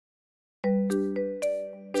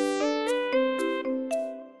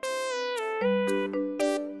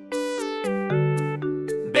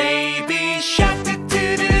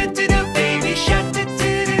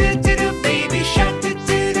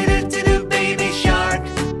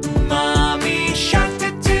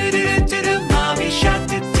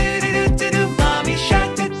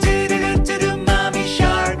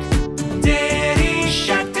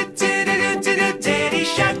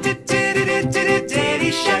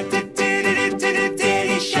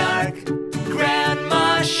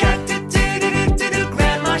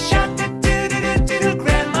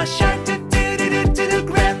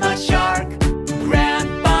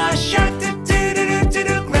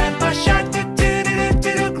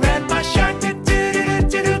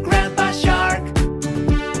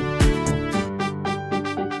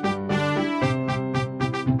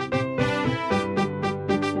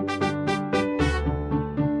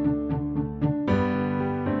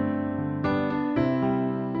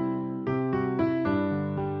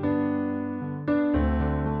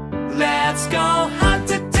Let's go hunt,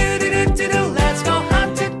 do do do do do. Let's go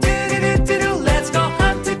hunt, do do do do do. Let's go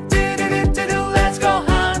hunt, do do do do do. Let's go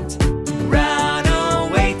hunt. Run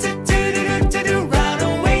away, do do do do do. Run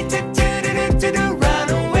away, do do do do do. Run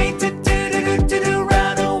away, do do do do do.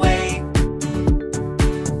 Run away.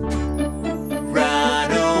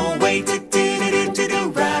 Run away, do do do do.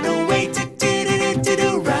 Run away, do do do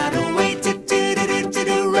do. Run away, do do do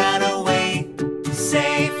do. Run away.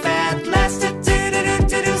 Safe at last, do do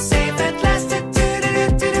do do. Safe at last, do do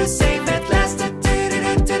do do. Safe at last, do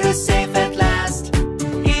do do do. Safe at last.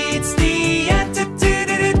 It's the end, do do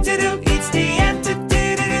do do. It's the end, do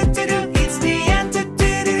do do do. It's the end, do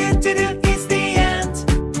do do do. It's the end.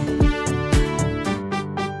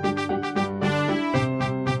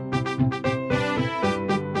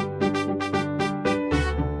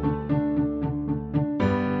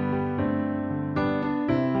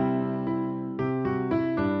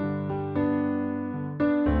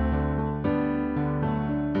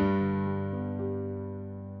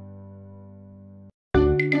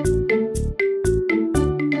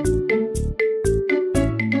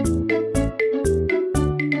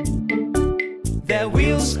 The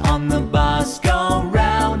wheels on the bus go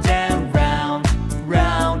round and round,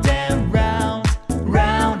 round and round,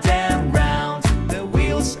 round and round. The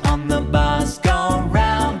wheels on the bus go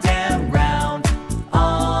round and round,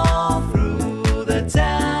 all through the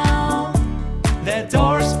town. The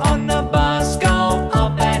doors on the bus go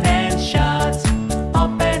open and shut,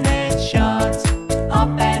 open and shut,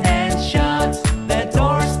 open and shut. The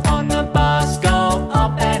doors on the bus go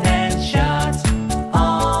open and shut,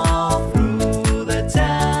 all through the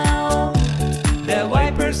town. The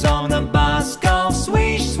wipers on the bus go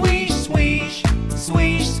swish, swish, swish,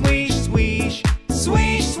 swish, swish, swish,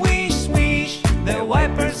 swish, swish, swish. The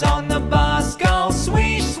wipers on the bus go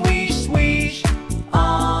swish, swish, swish,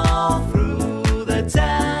 all through the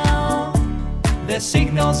town. The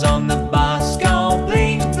signals on the bus go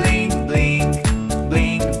blink, blink, blink,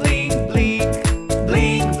 blink, blink, blink,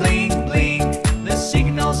 blink, blink, blink. The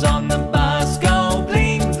signals on the bus go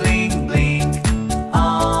blink, blink, blink,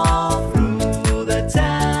 all through the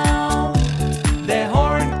town. The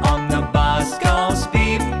horn on the bus goes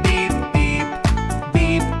beep, beep, beep,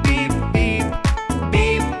 beep, beep, beep,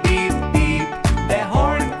 beep, beep, beep. The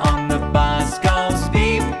horn on the bus goes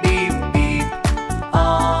beep, beep, beep,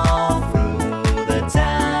 all through the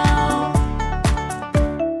town.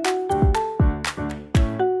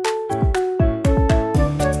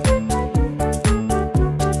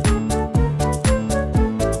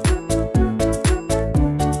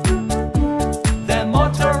 The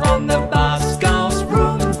motor on the bus goes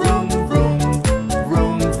vroom, vroom, vroom,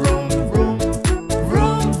 vroom, vroom, vroom,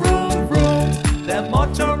 vroom, vroom, vroom. The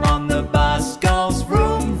motor on